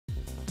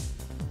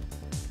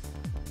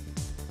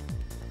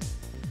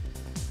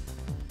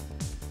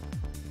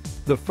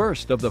The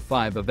first of the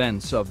 5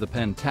 events of the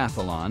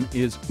pentathlon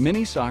is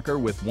mini soccer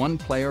with 1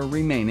 player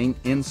remaining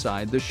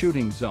inside the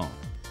shooting zone.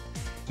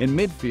 In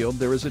midfield,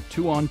 there is a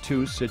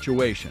 2-on-2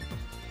 situation.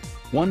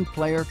 1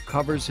 player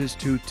covers his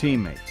 2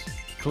 teammates,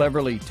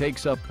 cleverly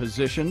takes up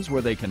positions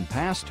where they can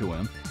pass to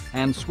him,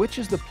 and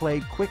switches the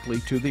play quickly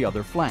to the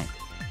other flank.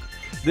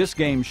 This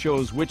game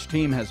shows which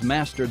team has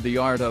mastered the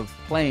art of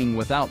playing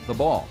without the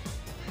ball.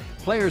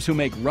 Players who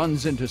make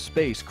runs into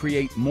space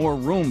create more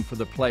room for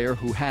the player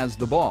who has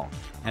the ball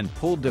and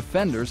pull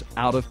defenders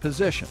out of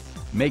position,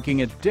 making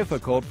it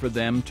difficult for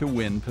them to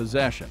win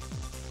possession.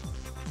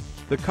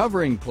 The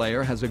covering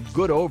player has a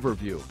good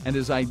overview and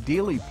is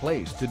ideally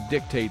placed to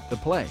dictate the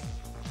play.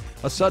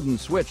 A sudden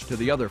switch to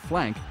the other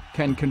flank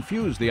can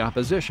confuse the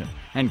opposition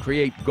and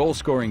create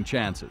goal-scoring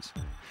chances,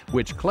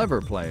 which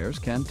clever players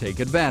can take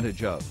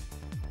advantage of.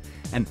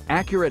 An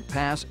accurate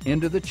pass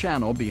into the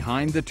channel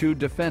behind the 2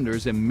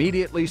 defenders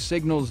immediately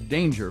signals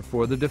danger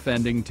for the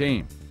defending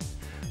team.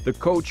 The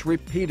coach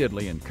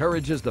repeatedly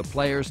encourages the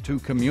players to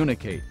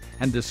communicate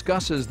and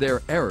discusses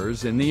their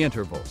errors in the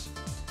intervals.